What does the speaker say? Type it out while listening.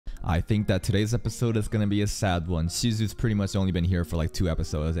I think that today's episode is gonna be a sad one. Shizu's pretty much only been here for like 2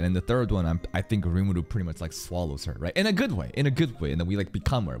 episodes, and in the third one, I think Rimuru pretty much like swallows her, right? In a good way, and then we like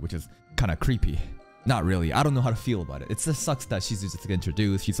become her, which is kind of creepy. Not really. I don't know how to feel about it. It just sucks that Shizu just get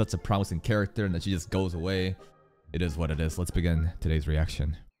introduced. She's such a promising character, and that she just goes away. It is what it is. Let's begin today's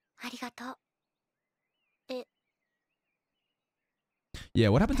reaction. Yeah,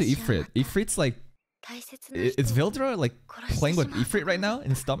 what happened to Ifrit? Ifrit's like... Is Vildra like playing with Ifrit right now in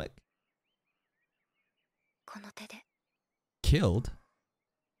his stomach? Killed?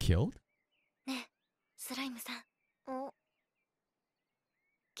 Killed?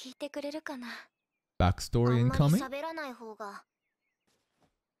 Backstory incoming?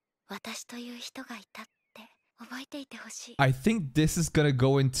 I think this is gonna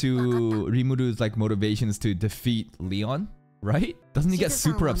go into Rimuru's like motivations to defeat Leon, right? Doesn't he get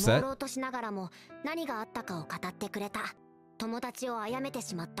super upset?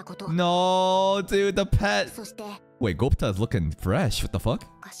 No, dude, the pet. Wait, Gopta is looking fresh. What the fuck?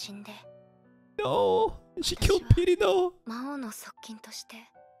 No, she killed Pirino.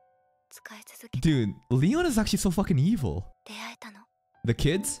 Dude, Leon is actually so fucking evil. The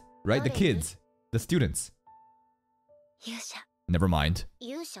kids, right? The kids, the students. Never mind.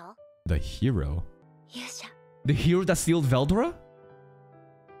 The hero. The hero that sealed Veldora?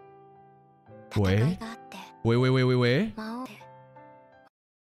 Wait.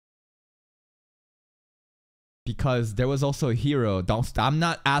 Because there was also a hero. I'm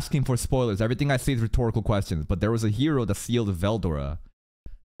not asking for spoilers. Everything I say is rhetorical questions. But there was a hero that sealed Veldora.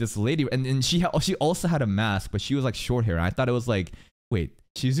 This lady, and she also had a mask, but she was like short hair. I thought it was like, wait,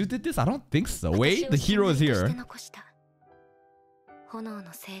 Shizu did this? I don't think so. Wait, the hero is here.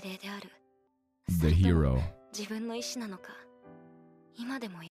 The hero.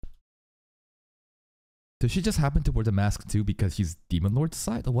 Does she just happen to wear the mask too because she's Demon Lord's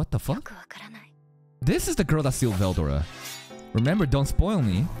side? What the fuck? This is the girl that sealed Veldora. Remember, don't spoil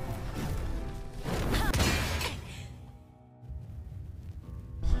me.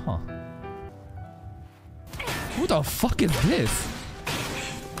 Huh. Who the fuck is this?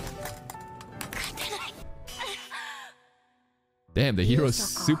 Damn, the hero is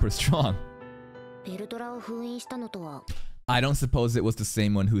super strong. I don't suppose it was the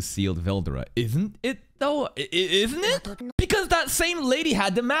same one who sealed Veldora. Isn't it though? Isn't it? Because that same lady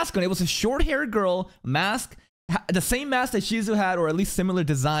had the mask on. It was a short-haired girl mask. The same mask that Shizu had, or at least similar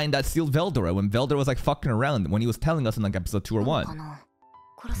design that sealed Veldora when Veldora was like fucking around when he was telling us in like episode 2 or 1.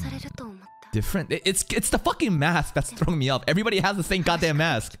 Different. It's the fucking mask that's throwing me off. Everybody has the same goddamn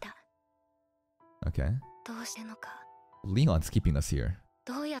mask. Okay. Leon's keeping us here.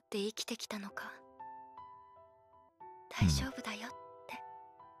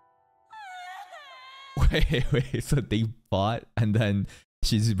 Wait, so they fought and then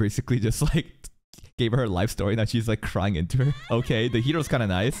she's basically just like gave her life story. Now she's like crying into her. Okay, the hero's kind of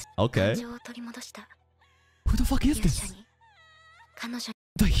nice. Okay. Who the fuck is this?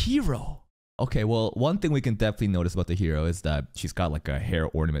 The hero. Okay, well, one thing we can definitely notice about the hero is that she's got like a hair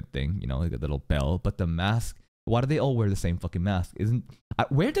ornament thing, you know, like a little bell. But the mask, why do they all wear the same fucking mask?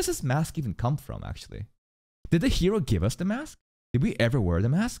 Where does this mask even come from, actually? Did the hero give us the mask? Did we ever wear the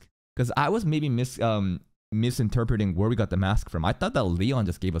mask? Because I was maybe misinterpreting where we got the mask from. I thought that Leon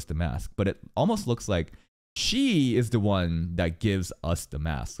just gave us the mask, but it almost looks like she is the one that gives us the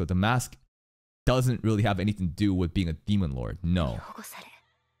mask. So the mask doesn't really have anything to do with being a demon lord. No.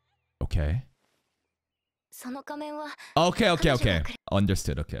 Okay. Okay.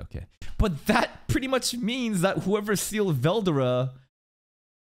 Understood. Okay. But that pretty much means that whoever sealed Veldora,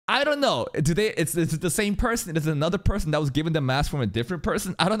 I don't know. It's the same person. It's another person that was given the mask from a different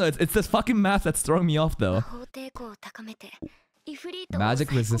person. I don't know. It's this fucking mask that's throwing me off though.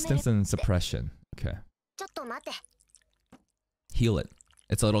 Magic resistance and suppression. Okay. Heal it.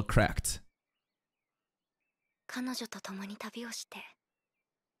 It's a little cracked.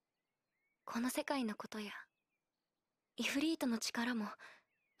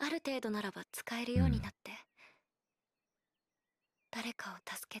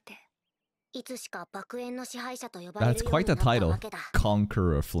 That's quite the title.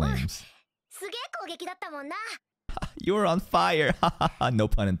 Conqueror Flames. You were on fire. No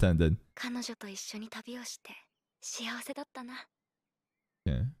pun intended.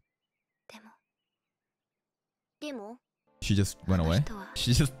 Yeah. She just went away?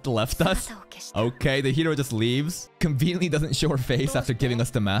 She just left us? Okay, the hero just leaves. Conveniently doesn't show her face after giving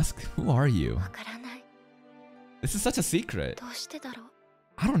us the mask. Who are you? This is such a secret.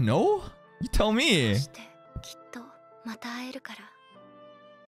 I don't know. You tell me.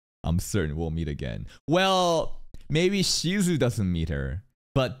 I'm certain we'll meet again. Well, maybe Shizu doesn't meet her.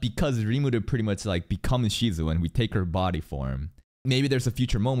 But because Rimuru pretty much like becomes Shizu and we take her body form, maybe there's a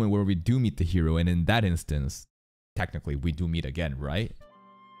future moment where we do meet the hero, and in that instance, technically we do meet again, right?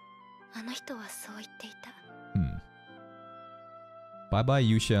 Bye bye,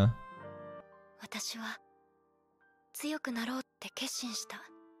 Yusha.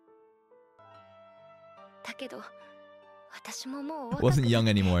 Wasn't young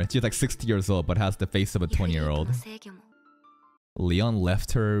anymore. She's like 60 years old, but has the face of a 20-year-old. Leon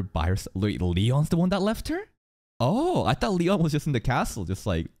left her by herself. Wait, Leon's the one that left her? Oh, I thought Leon was just in the castle, just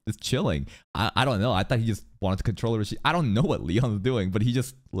chilling. I don't know. I thought he just wanted to control her. I don't know what Leon's doing, but he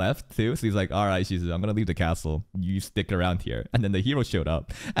just left too. So he's like, all right, I'm gonna leave the castle. You stick around here. And then the hero showed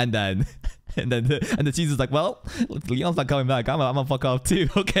up, and then Shizu's like, well, Leon's not coming back. I'm gonna fuck off too.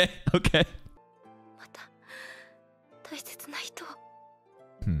 Okay.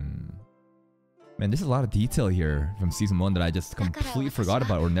 Man, there's a lot of detail here from season 1 that I just completely forgot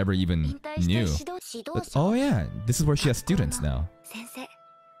about or never even knew. But, oh yeah, this is where she has students now.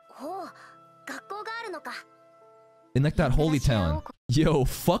 In like that holy town. Yo,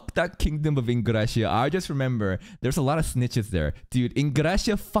 fuck that kingdom of Ingracia. I just remember there's a lot of snitches there. Dude,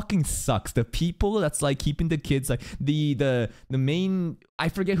 Ingracia fucking sucks. The people that's like keeping the kids, like the main, I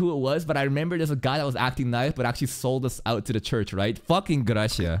forget who it was, but I remember there's a guy that was acting nice but actually sold us out to the church, right? Fuck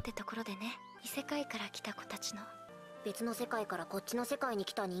Ingracia.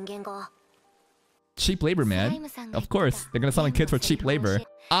 Cheap labor, man. Of course, they're gonna summon kids for cheap labor.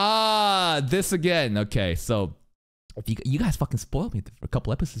 Ah, this again. Okay, so if you guys fucking spoiled me a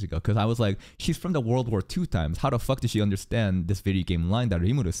couple episodes ago, because I was like, she's from the World War II times. How the fuck did she understand this video game line that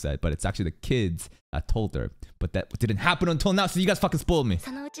Rimuru said? But it's actually the kids that told her. But that didn't happen until now, so you guys fucking spoiled me.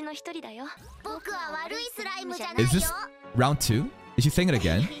 Is this round 2? Is she saying it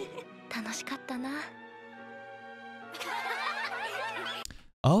again?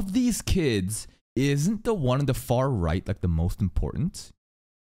 Of these kids, isn't the one on the far right like the most important?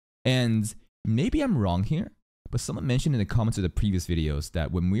 And maybe I'm wrong here, but someone mentioned in the comments of the previous videos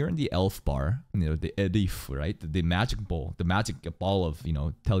that when we were in the elf bar, you know, the Edif, right? The magic bowl, the magic ball of, you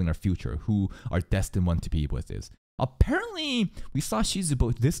know, telling our future, who our destined one to be with is. Apparently, we saw SHIZU,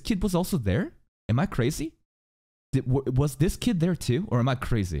 but this kid was also there? Am I crazy? Was this kid there too? Or am I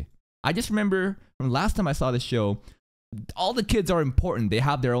crazy? I just remember from last time I saw the show, all the kids are important. They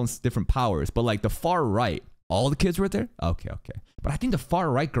have their own different powers. But like the far right, all the kids were there? Okay. But I think the far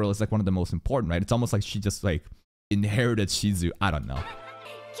right girl is like one of the most important, right? It's almost like she just like inherited SHIZU. I don't know.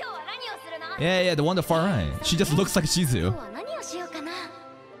 Yeah, the one on the far right. She just looks like SHIZU.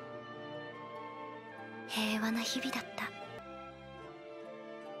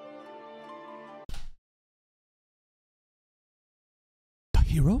 The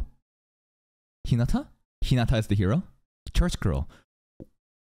hero? Hinata? Hinata is the hero? Church girl.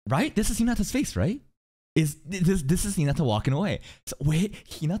 Right? This is Hinata's face, right? This is Hinata walking away. So wait,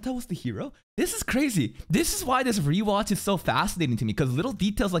 Hinata was the hero? This is crazy. This is why this rewatch is so fascinating to me, because little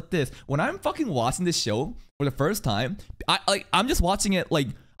details like this, when I'm fucking watching this show for the first time, I'm just watching it like,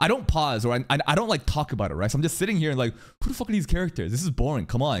 I don't pause or I don't like talk about it, right? So I'm just sitting here and like, who the fuck are these characters? This is boring.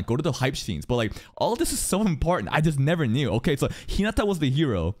 Come on, go to the hype scenes. But like, all of this is so important. I just never knew. Okay, so Hinata was the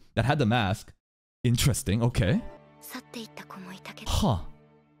hero that had the mask. Interesting, okay. Huh.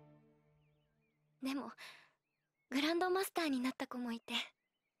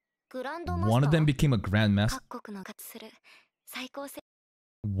 One of them became a grandmaster.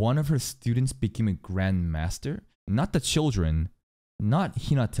 One of her students became a grandmaster? Not the children. Not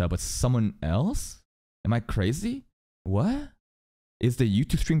Hinata, but someone else? Am I crazy? What? Is the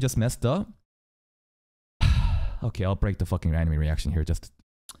YouTube stream just messed up? Okay, I'll break the fucking anime reaction here just...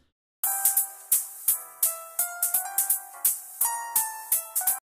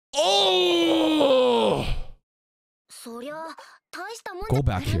 Oh! Go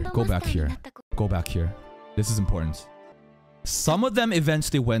back here. Go back here. Go back here. This is important. Some of them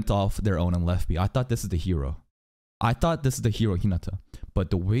eventually went off their own and left me. I thought this is the hero. I thought this is the hero, Hinata. But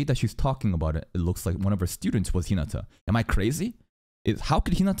the way that she's talking about it, it looks like one of her students was Hinata. Am I crazy? How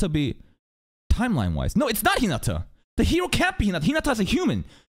could Hinata be timeline-wise? No, it's not Hinata. The hero can't be Hinata. Hinata is a human.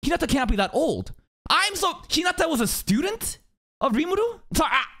 Hinata can't be that old. Hinata was a student of Rimuru?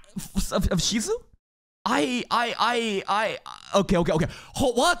 Sorry, of SHIZU? Okay.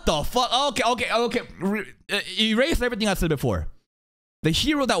 What the fuck? Okay. Erase everything I said before. The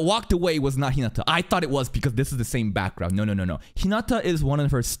hero that walked away was not Hinata. I thought it was because this is the same background. No. Hinata is one of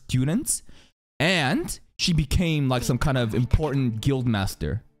her students, and she became like some kind of important guild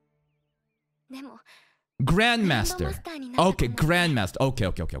master. Grandmaster. Okay, grandmaster. Okay.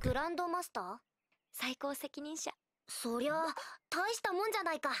 そりゃ大したもんじゃ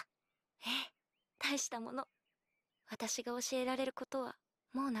ないか。ええ、大したもの。私が教えられることは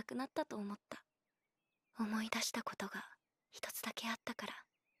もうなくなったと思った。思い出したことが一つだけあったから。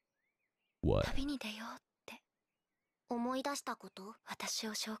What? 旅に出ようって。思い出したこと？私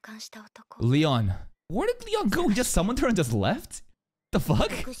を召喚した男。Leon. Where did Leon go? He just summoned her and just left? The fuck?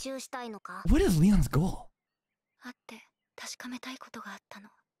 復讐したいのか？ What is Leon's goal? あって確かめたいことがあったの。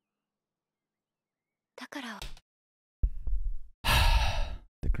だから。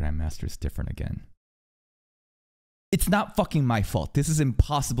The Grandmaster is different again. It's not fucking my fault. This is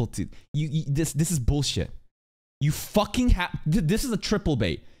impossible to... This is bullshit. You fucking have... This is a triple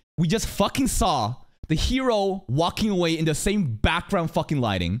bait. We just fucking saw the hero walking away in the same background fucking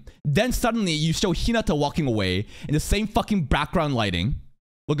lighting. Then suddenly you show Hinata walking away in the same fucking background lighting.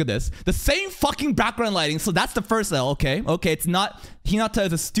 Look at this. The same fucking background lighting. So that's the first L. Okay. Okay. It's not Hinata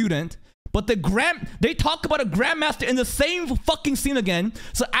as a student. But they talk about a Grandmaster in the same fucking scene again.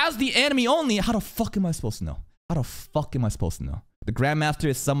 So as the enemy only, how the fuck am I supposed to know? How the fuck am I supposed to know? The Grandmaster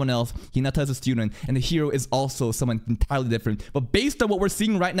is someone else, Hinata is a student, and the hero is also someone entirely different. But based on what we're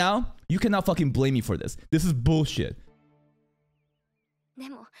seeing right now, you cannot fucking blame me for this. This is bullshit.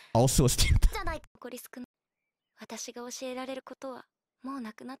 Also a student. 私が教えられることはもう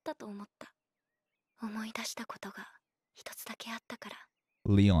なくなったと思った。思い出したことが一つだけあったから。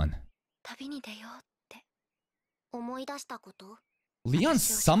Leon. 旅に出ようって。思い出したこと？ Leon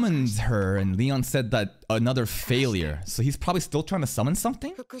summoned her, and Leon said that another failure. So he's probably still trying to summon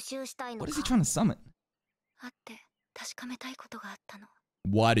something? What is he trying to summon?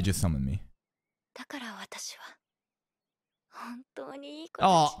 Why did you summon me?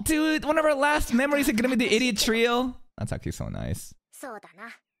 Oh, dude, one of our last memories are gonna be the idiot trio? That's actually so nice.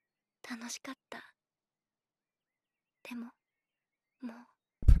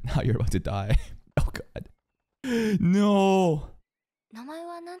 Now you're about to die. Oh god. No!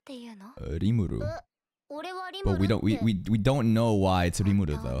 Rimuru. But we don't know why it's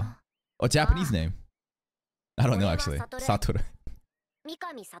Rimuru though. Oh, Japanese name. I don't know actually. Satoru.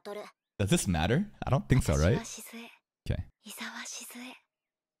 Does this matter? I don't think so, right? Okay.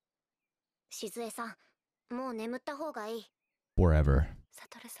 Forever.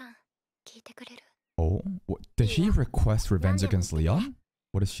 Oh, what? Did she request revenge against Leon?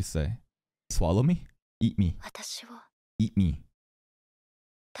 What does she say? Swallow me? Eat me. Eat me.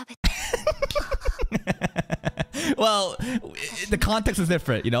 Well, the context is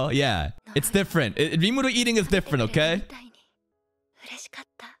different, you know? Yeah, it's different. Rimuru eating is different, okay?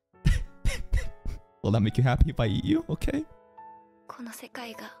 Will that make you happy if I eat you? Okay.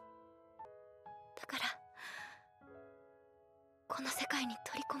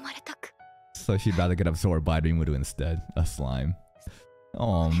 So she'd rather get absorbed by Rimuru instead. A slime.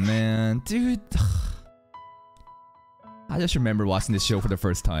 Oh man, dude. I just remember watching this show for the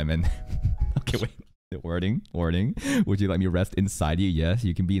first time and... Okay, wait. Warning. Would you let me rest inside you? Yes,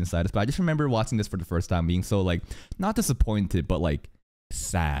 you can be inside us. But I just remember watching this for the first time being so, like, not disappointed, but, like,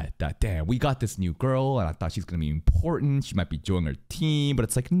 sad that, damn, we got this new girl and I thought she's gonna be important. She might be joining our team, but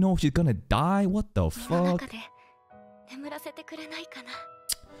it's like, no, she's gonna die? What the fuck?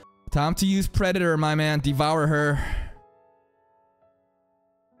 Time to use Predator, my man. Devour her.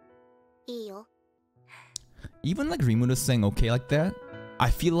 Even like Rimuru saying okay like that, I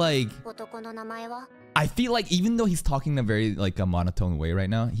feel like even though he's talking in a very like a monotone way right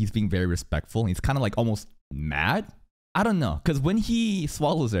now, he's being very respectful. He's kind of like almost mad. I don't know, because when he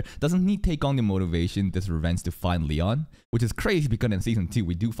swallows her, doesn't he take on the motivation, this revenge to find Leon? Which is crazy because in season 2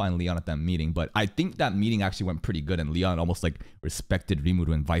 we do find Leon at that meeting, but I think that meeting actually went pretty good and Leon almost like respected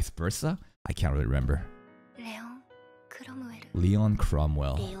Rimuru and vice versa. I can't really remember. Leon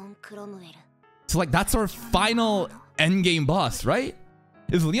Cromwell. So like that's our final endgame boss, right?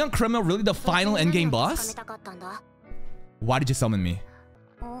 Is Leon Cromwell really the final endgame boss? Why did you summon me?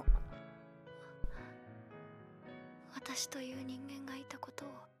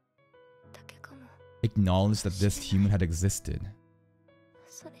 Acknowledge that this human had existed.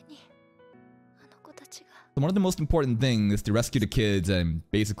 So one of the most important things is to rescue the kids and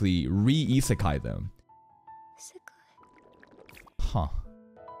basically re-isekai them. Huh.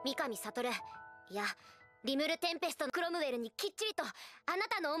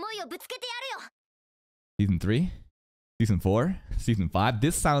 Season 3? Season 4? Season 5?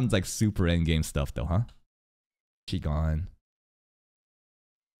 This sounds like super endgame stuff though, huh? She gone.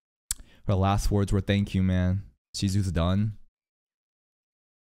 Her last words were thank you, man. Shizu's done.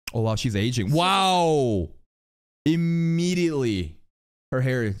 Oh wow, she's aging. Wow! Immediately her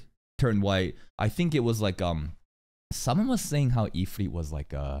hair turned white. I think it was like someone was saying how Ifrit was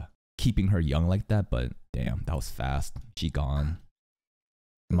like keeping her young like that, but Damn, that was fast. She gone.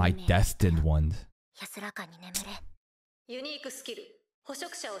 My destined one. 安らかに眠れ。ユニークスキル、捕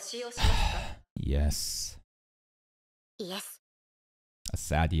食者を使用しますか Yes. イエス。 A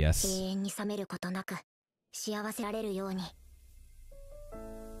sad yes. 永遠に覚めることなく幸せられるように。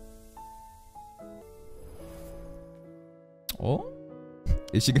Oh?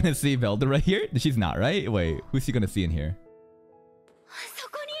 Is she gonna see Velda right here? She's not, right? Wait, who's she gonna see in here? そ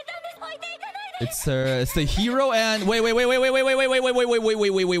こにいたんです。置いていかないで。 It's the hero and wait.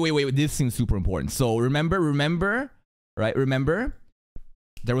 This seems super important. So remember, right? Remember,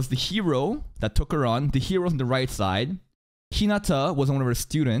 there was the hero that took her on. The hero on the right side. Hinata was one of her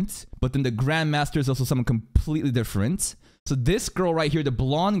students, but then the Grandmaster is also someone completely different. So this girl right here, the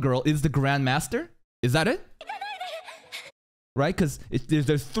blonde girl, is the Grandmaster. Is that it? Right? Because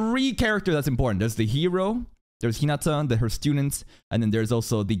there's three characters that's important. There's the hero, there's Hinata, her students, and then there's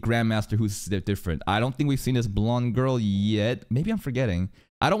also the Grandmaster who's different. I don't think we've seen this blonde girl yet. Maybe I'm forgetting.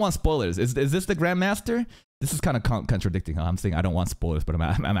 I don't want spoilers. Is this the Grandmaster? This is kind of contradicting. Huh? I'm saying I don't want spoilers, but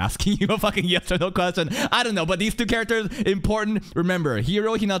I'm asking you a fucking yes or no question. I don't know, but these two characters, important. Remember,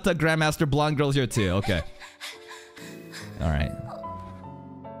 hero, Hinata, Grandmaster, blonde girl's here too. Okay. Alright.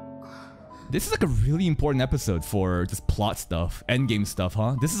 This is like a really important episode for just plot stuff, endgame stuff,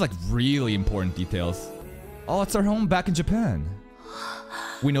 huh? This is like really important details. Oh, it's our home back in Japan.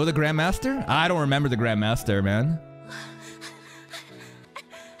 We know the Grandmaster? I don't remember the Grandmaster, man.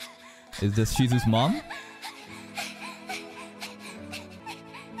 Is this Shizu's mom?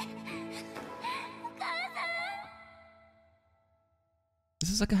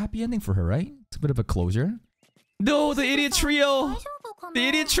 This is like a happy ending for her, right? It's a bit of a closure. No, the idiot trio! The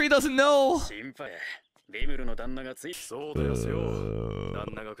idiot tree doesn't know!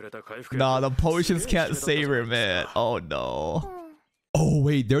 Nah, the potions can't save her, man. Oh no. Oh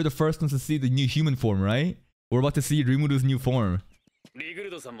wait, they're the first ones to see the new human form, right? We're about to see Rimuru's new form.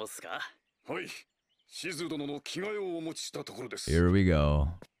 Here we go.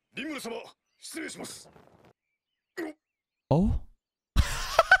 Oh?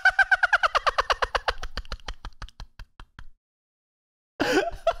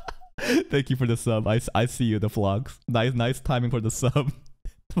 Thank you for the sub. I see you, the vlogs. Nice timing for the sub.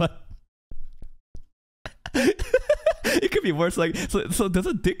 But it could be worse. Like, so does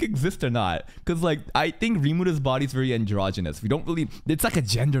a dick exist or not? Because like I think Rimuru's body is very androgynous. We don't really. It's like a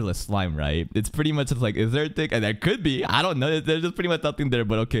genderless slime, right? It's pretty much just like, is there a dick? And there could be. I don't know. There's just pretty much nothing there.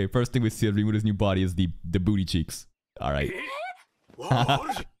 But okay, first thing we see of Rimuru's new body is the booty cheeks. All right.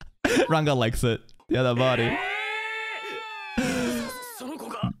 Ranga likes it. Yeah, that body.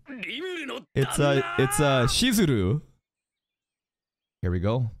 It's Shizuru. Here we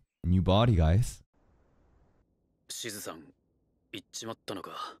go. New body, guys.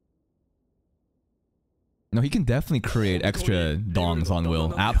 No, he can definitely create extra dongs on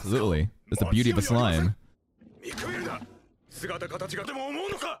will. Absolutely. That's the beauty of a slime.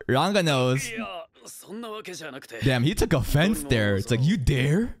 Ranga knows. Damn, he took offense there. It's like, you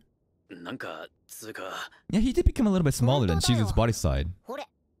dare? Yeah, he did become a little bit smaller than Shizu's body side.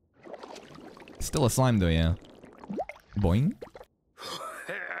 Still a slime though, yeah. Boing.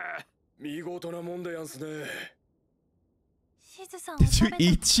 Did you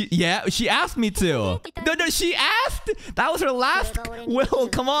eat? Yeah, she asked me to. No, she asked. That was her last will.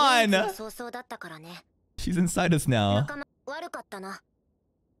 Come on. She's inside us now.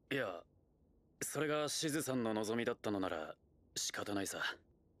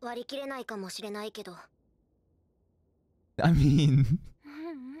 I mean,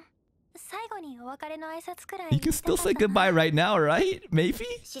 you can still say goodbye right now, right? Maybe?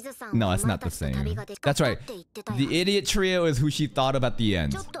 No, it's not the same. That's right. The idiot trio is who she thought of at the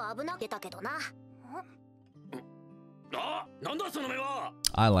end.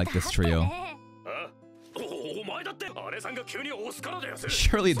 I like this trio.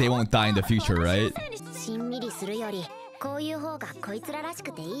 Surely they won't die in the future, right?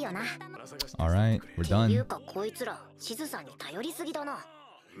 Alright, we're done.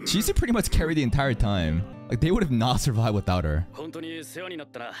 Shizu pretty much carried the entire time. Like, they would have not survived without her.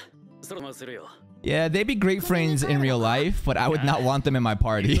 Yeah, they'd be great friends in real life, but I would not want them in my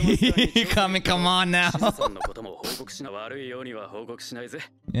party. Come on now.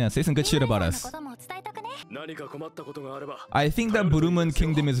 Yeah, say some good shit about us. I think that Buruman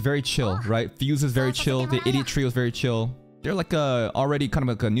Kingdom is very chill, right? Fuse is very chill, the idiot trio is very chill. They're like already kind of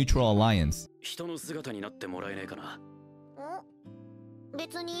like a neutral alliance.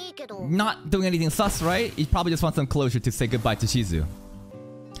 Not doing anything sus, right? He probably just wants some closure to say goodbye to Shizu.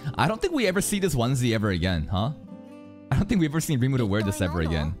 I don't think we ever see this onesie ever again, huh? I don't think we've ever seen Rimuru wear this ever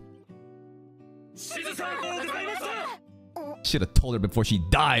again. Should have told her before she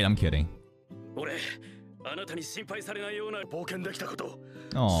died. I'm kidding. Oh,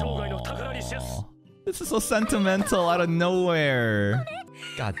 this is so sentimental out of nowhere.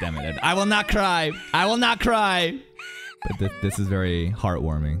 God damn it. I will not cry. I will not cry. But this is very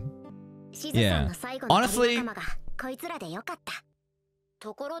heartwarming. Yeah. Honestly,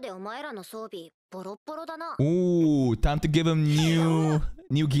 ooh, time to give him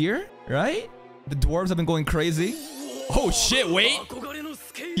new gear, right? The dwarves have been going crazy. Oh shit, wait.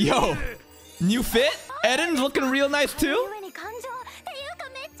 Yo, new fit? Eden's looking real nice too?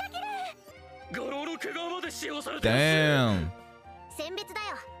 Damn.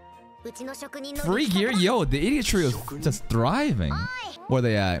 Free gear? Yo, the idiot trio is just thriving. Where are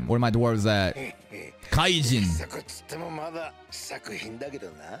they at? Where are my dwarves at? Kaijin.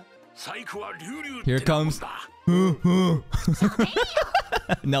 Here comes.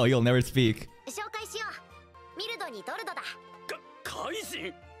 No, he'll never speak.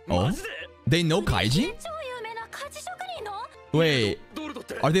 Oh? They know Kaijin? Wait,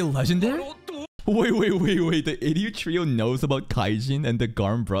 are they legendary? Wait. The idiot trio knows about Kaijin and the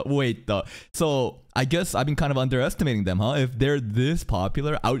Garm bro. Wait, so I guess I've been kind of underestimating them, huh? If they're this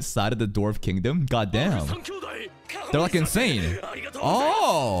popular outside of the Dwarf Kingdom, goddamn. They're like insane.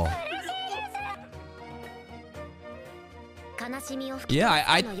 Oh! Yeah,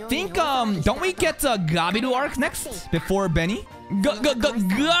 I think, don't we get Gabiru arc next? Before Benny?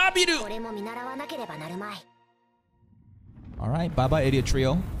 Gabiru! Alright, bye-bye, idiot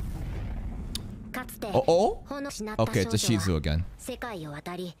trio. Oh? Okay, it's a SHIZU again. A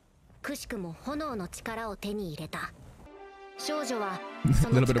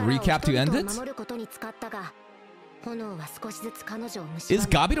little bit of recap to end it. Is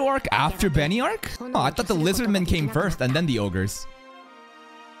Gabiru arc after Benny arc? Oh, I thought the lizardmen came first and then the ogres.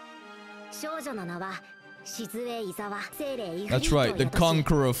 That's right, the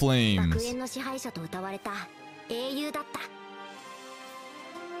Conqueror of Flames.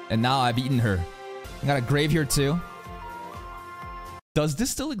 And now I've eaten her. I got a grave here too. Does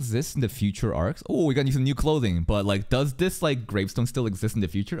this still exist in the future arcs? Oh, we got some new clothing. But like, does this like gravestone still exist in the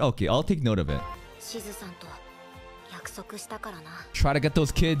future? Okay, I'll take note of it. Try to get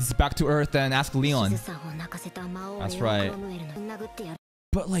those kids back to Earth and ask Leon. That's right.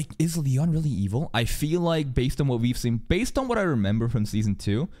 But like, is Leon really evil? I feel like based on what we've seen, based on what I remember from season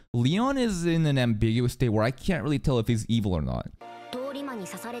 2, Leon is in an ambiguous state where I can't really tell if he's evil or not.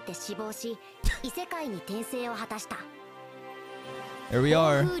 Here we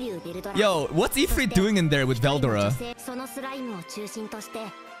are. Yo, what's Ifrit doing in there with Veldora?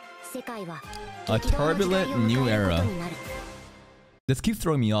 A turbulent new era. This keeps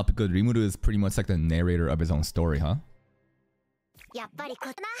throwing me off because Rimuru is pretty much like the narrator of his own story, huh?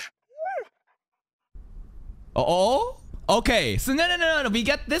 Oh? Okay, so no. We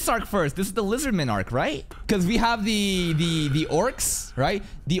get this arc first. This is the Lizardman arc, right? Because we have the orcs, right?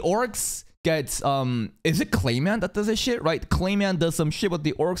 The orcs gets is it Clayman that does this shit, right? Clayman does some shit with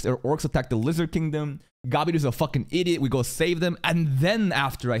the orcs. Or orcs attack the Lizard Kingdom. Gabiru's a fucking idiot. We go save them, and then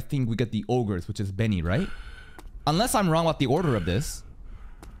after I think we get the ogres, which is Benny, right? Unless I'm wrong about the order of this.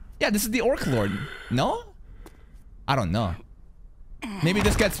 Yeah, this is the Orc Lord. No? I don't know. Maybe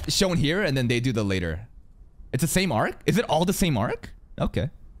this gets shown here and then they do the later. It's the same arc? Is it all the same arc?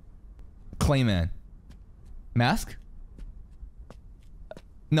 Okay. Clayman. Mask?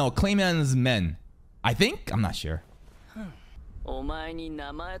 No, Clayman's men. I think? I'm not sure.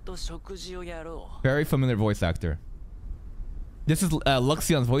 Very familiar voice actor. This is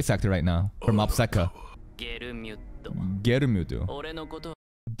Luxion's voice actor right now. From Opseka. Germudu.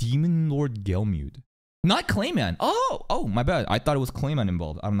 Demon Lord Gelmud. Not Clayman. Oh, my bad. I thought it was Clayman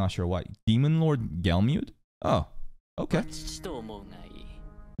involved. I'm not sure why. Demon Lord Gelmud? Oh, okay.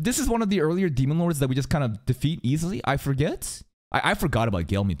 This is one of the earlier Demon Lords that we just kind of defeat easily. I forget. I forgot about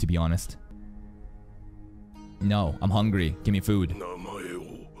Gelmud, to be honest. No, I'm hungry. Give me food.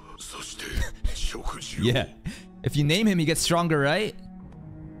 Yeah. If you name him, he gets stronger, right?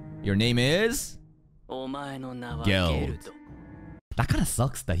 Your name is? Geld. That kind of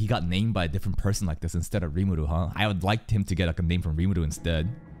sucks that he got named by a different person like this instead of Rimuru, huh? I would like him to get like a name from Rimuru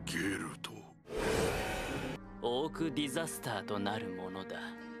instead.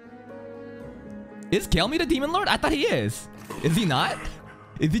 Is Gelmud a Demon Lord? I thought he is. Is he not?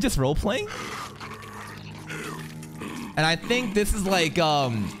 Is he just role-playing? And I think this is like,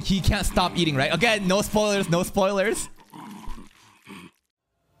 he can't stop eating, right? Again, no spoilers, no spoilers.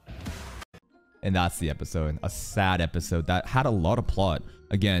 And that's the episode. A sad episode that had a lot of plot.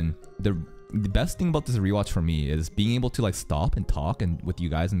 Again, the the best thing about this rewatch for me is being able to like stop and talk and with you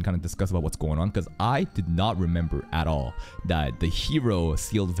guys and kind of discuss about what's going on, because I did not remember at all that the hero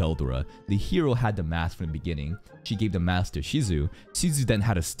sealed Veldora. The hero had the mask from the beginning. She gave the mask to SHIZU. SHIZU then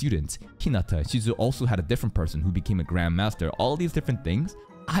had a student, Hinata. SHIZU also had a different person who became a grandmaster. All these different things,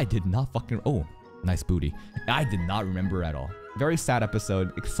 I did not fucking... Oh, nice booty. I did not remember at all. Very sad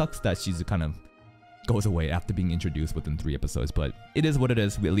episode. It sucks that SHIZU kind of goes away after being introduced within 3 episodes, but it is what it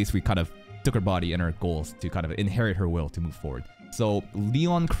is. At least we kind of took her body and her goals to kind of inherit her will to move forward. So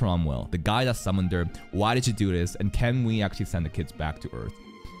Leon Cromwell, the guy that summoned her, why did you do this? And can we actually send the kids back to Earth?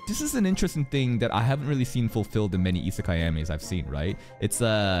 This is an interesting thing that I haven't really seen fulfilled in many isekai animes I've seen, right? It's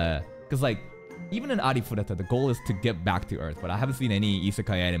because like even in Arifureta, the goal is to get back to Earth, but I haven't seen any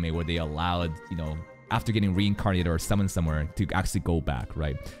isekai anime where they allowed, you know, after getting reincarnated or summoned somewhere to actually go back,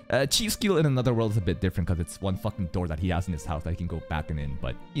 right? Chief skill in another world is a bit different because it's one fucking door that he has in his house that he can go back and in,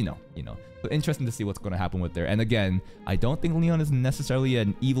 but you know. So interesting to see what's going to happen with there. And again, I don't think Leon is necessarily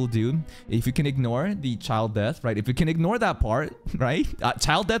an evil dude. If you can ignore the child death, right? If you can ignore that part, right?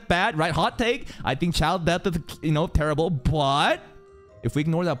 Child death bad, right? Hot take. I think child death is, you know, terrible, but if we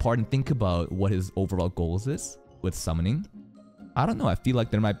ignore that part and think about what his overall goals is with summoning, I don't know. I feel like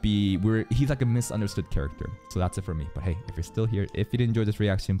there might be... he's like a misunderstood character. So that's it for me. But hey, if you're still here, if you did enjoy this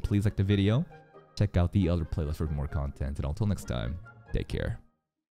reaction, please like the video. Check out the other playlist for more content. And until next time, take care.